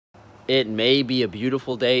It may be a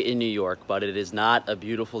beautiful day in New York, but it is not a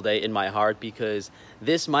beautiful day in my heart because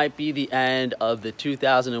this might be the end of the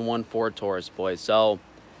 2001 Ford Taurus, boys. So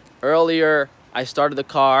earlier, I started the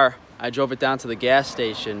car, I drove it down to the gas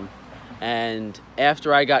station, and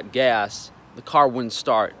after I got gas, the car wouldn't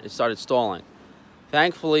start. It started stalling.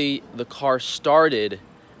 Thankfully, the car started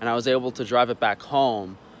and I was able to drive it back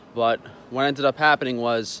home, but what ended up happening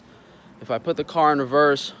was if I put the car in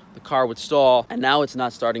reverse, the car would stall, and now it's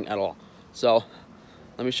not starting at all. So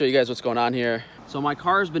let me show you guys what's going on here. So my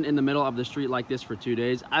car's been in the middle of the street like this for 2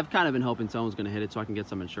 days. I've kind of been hoping someone's gonna hit it so I can get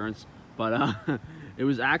some insurance, but it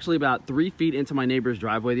was actually about 3 feet into my neighbor's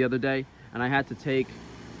driveway the other day, and I had to take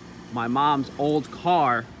my mom's old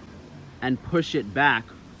car and push it back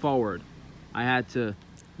forward. I had to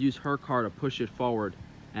use her car to push it forward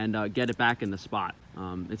and get it back in the spot.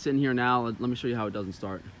 It's in here now. Let me show you how it doesn't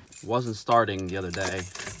start. It wasn't starting the other day.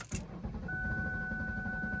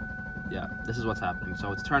 Yeah, this is what's happening.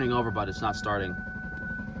 So it's turning over, but it's not starting.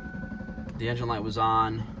 The engine light was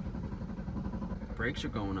on. Brakes are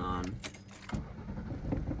going on.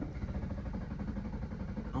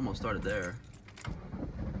 Almost started there.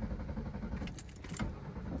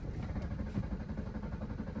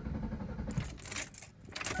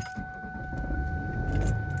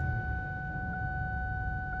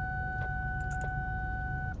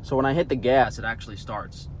 So when I hit the gas, it actually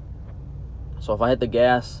starts. So if I hit the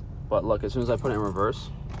gas, but look, as soon as I put it in reverse.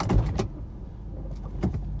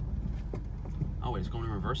 Oh wait, it's going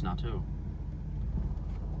in reverse now too.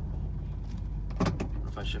 What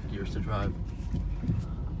if I shift gears to drive?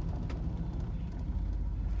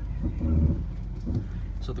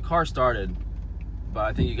 So the car started, but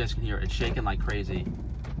I think you guys can hear it's shaking like crazy.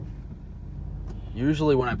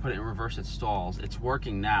 Usually when I put it in reverse, it stalls. It's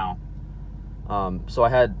working now. So I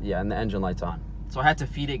had, yeah, and the engine light's on. So I had to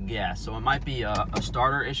feed it gas. So it might be a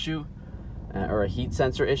starter issue or a heat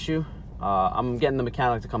sensor issue. I'm getting the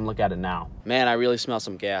mechanic to come look at it now. Man, I really smell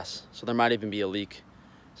some gas. So there might even be a leak.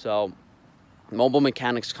 So mobile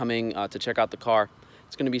mechanics coming to check out the car.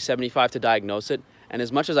 It's gonna be $75 to diagnose it. And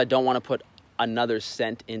as much as I don't wanna put another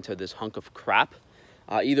cent into this hunk of crap,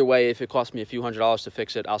 either way, if it costs me a few $100s to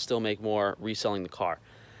fix it, I'll still make more reselling the car.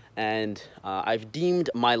 And I've deemed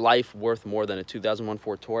my life worth more than a 2001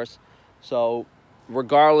 Ford Taurus. So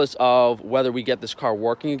regardless of whether we get this car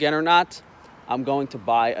working again or not, I'm going to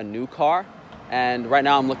buy a new car. And right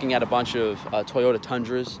now I'm looking at a bunch of Toyota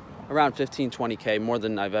Tundras, around 15, 20K, more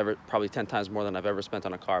than I've ever, probably 10 times more than I've ever spent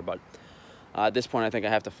on a car. But at this point, I think I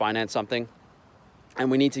have to finance something.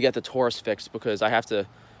 And we need to get the Taurus fixed because I have to,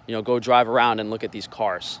 you know, go drive around and look at these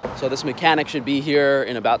cars. So this mechanic should be here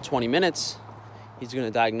in about 20 minutes. He's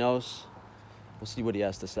gonna diagnose. We'll see what he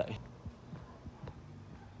has to say.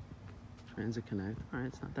 Transit Connect. All right,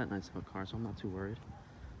 it's not that nice of a car, so I'm not too worried.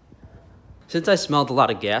 Since I smelled a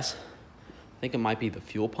lot of gas, I think it might be the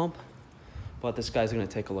fuel pump, but this guy's gonna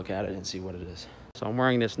take a look at it and see what it is. So I'm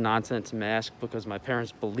wearing this nonsense mask because my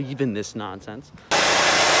parents believe in this nonsense.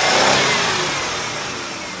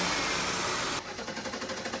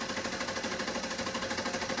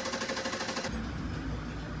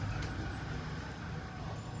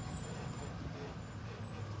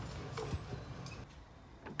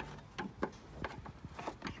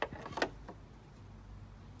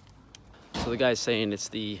 So the guy's saying it's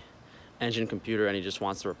the engine computer and he just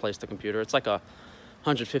wants to replace the computer. It's like a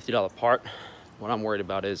 $150 part. What I'm worried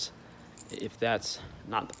about is if that's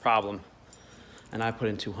not the problem and I put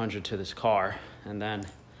in $200 to this car and then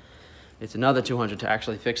it's another $200 to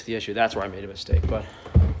actually fix the issue, that's where I made a mistake, but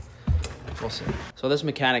we'll see. So this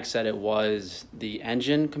mechanic said it was the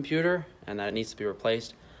engine computer and that it needs to be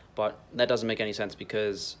replaced, but that doesn't make any sense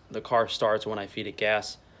because the car starts when I feed it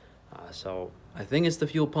gas. So I think it's the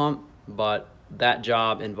fuel pump, but that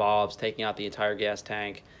job involves taking out the entire gas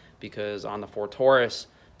tank because on the Ford Taurus,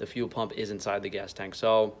 the fuel pump is inside the gas tank.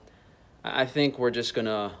 So I think we're just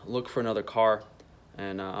gonna look for another car,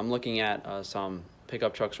 and I'm looking at some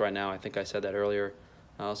pickup trucks right now. I think I said that earlier.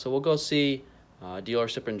 So we'll go see a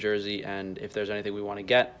dealership in Jersey, and if there's anything we want to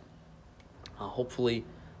get, hopefully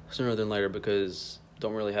sooner than later because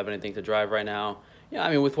don't really have anything to drive right now. Yeah,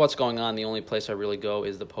 I mean, with what's going on, the only place I really go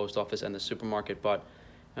is the post office and the supermarket, but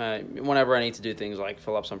whenever I need to do things like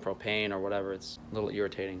fill up some propane or whatever, it's a little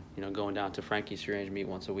irritating, you know, going down to Frankie's Free Range Meat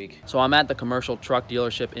once a week. So I'm at the commercial truck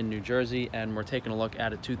dealership in New Jersey, and we're taking a look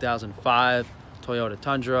at a 2005 Toyota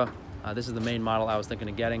Tundra. This is the main model I was thinking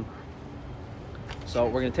of getting. So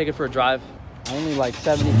we're gonna take it for a drive. Only like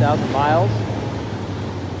 70,000 miles.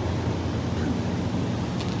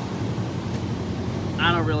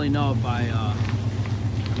 I don't really know if I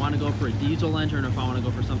want to go for a diesel engine or if I want to go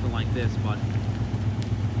for something like this, but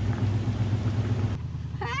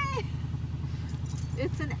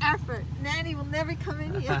effort. Nanny will never come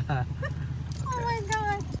in here. Oh my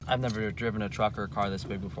God. I've never driven a truck or a car this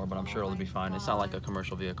big before, but I'm sure it'll be fine. It's not like a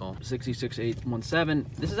commercial vehicle. 66817.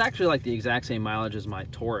 This is actually like the exact same mileage as my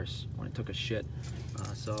Taurus when it took a shit.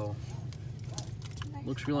 So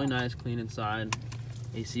looks really nice, clean inside.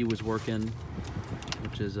 AC was working,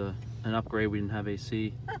 which is an upgrade. We didn't have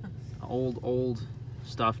AC. Old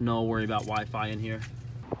stuff. No worry about Wi-Fi in here.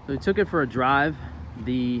 So we took it for a drive.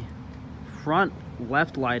 The front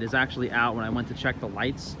left light is actually out when I went to check the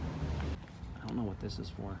lights. I don't know what this is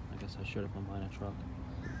for. I guess I should if I'm buying a truck.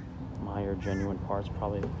 Meyer genuine parts,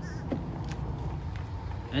 probably.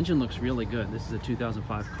 Engine looks really good. This is a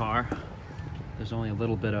 2005 car. There's only a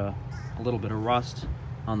little bit of rust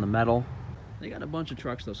on the metal. They got a bunch of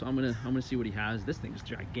trucks though, so I'm gonna see what he has. This thing is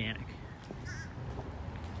gigantic.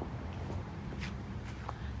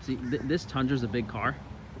 See, this Tundra's a big car,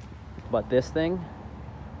 but this thing,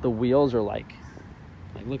 the wheels are like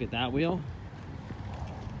look at that wheel,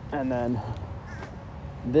 and then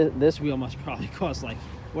this wheel must probably cost like,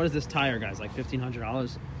 what is this tire, guys? Like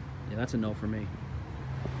 $1,500? Yeah, that's a no for me.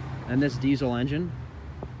 And this diesel engine,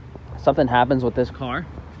 something happens with this car,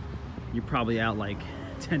 you're probably out like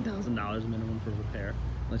 $10,000 minimum for repair,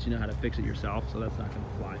 unless you know how to fix it yourself, so that's not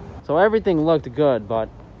gonna fly. So everything looked good, but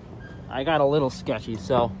I got a little sketchy,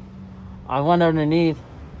 so I went underneath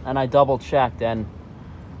and I double checked, and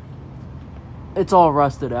it's all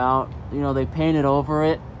rusted out. You know, they painted over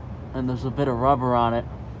it and there's a bit of rubber on it.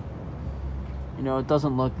 You know, it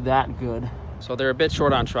doesn't look that good. So they're a bit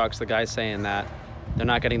short on trucks. The guy's saying that they're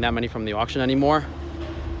not getting that many from the auction anymore.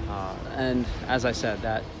 And as I said,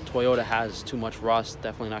 that Toyota has too much rust,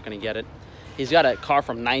 definitely not gonna get it. He's got a car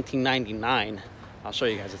from 1999. I'll show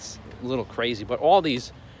you guys, it's a little crazy, but all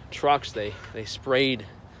these trucks, they sprayed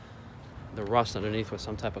the rust underneath with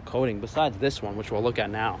some type of coating, besides this one, which we'll look at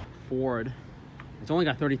now. Ford, it's only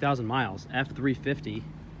got 30,000 miles, F350,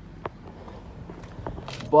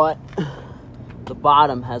 but the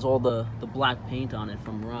bottom has all the black paint on it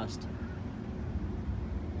from rust.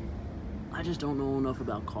 I just don't know enough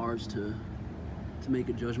about cars to make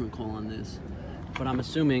a judgment call on this, but I'm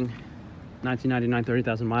assuming 1999,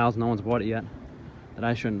 30,000 miles, no one's bought it yet, that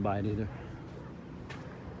I shouldn't buy it either.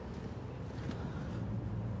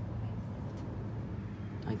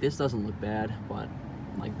 Like, this doesn't look bad, but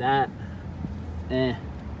like that,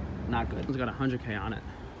 not good. It's got 100K on it,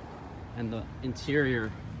 and the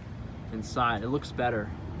interior inside, it looks better.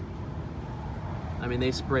 I mean,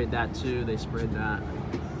 they sprayed that too, they sprayed that.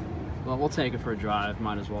 Well, we'll take it for a drive,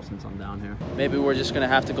 might as well since I'm down here. Maybe we're just gonna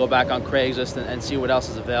have to go back on Craigslist and see what else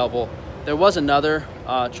is available. There was another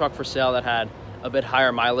truck for sale that had a bit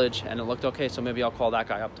higher mileage and it looked okay, so maybe I'll call that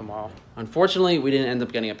guy up tomorrow. Unfortunately, we didn't end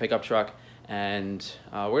up getting a pickup truck, and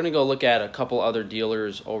we're gonna go look at a couple other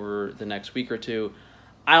dealers over the next week or two.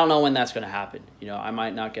 I don't know when that's gonna happen. You know, I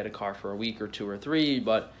might not get a car for a week or 2 or 3,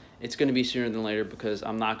 but it's gonna be sooner than later because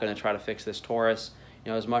I'm not gonna try to fix this Taurus.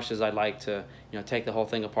 You know, as much as I'd like to, you know, take the whole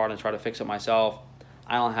thing apart and try to fix it myself,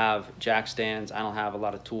 I don't have jack stands, I don't have a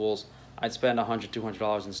lot of tools. I'd spend $100,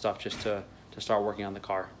 $200 and stuff just to start working on the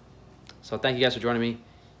car. So thank you guys for joining me.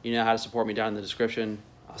 You know how to support me down in the description.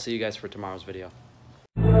 I'll see you guys for tomorrow's video.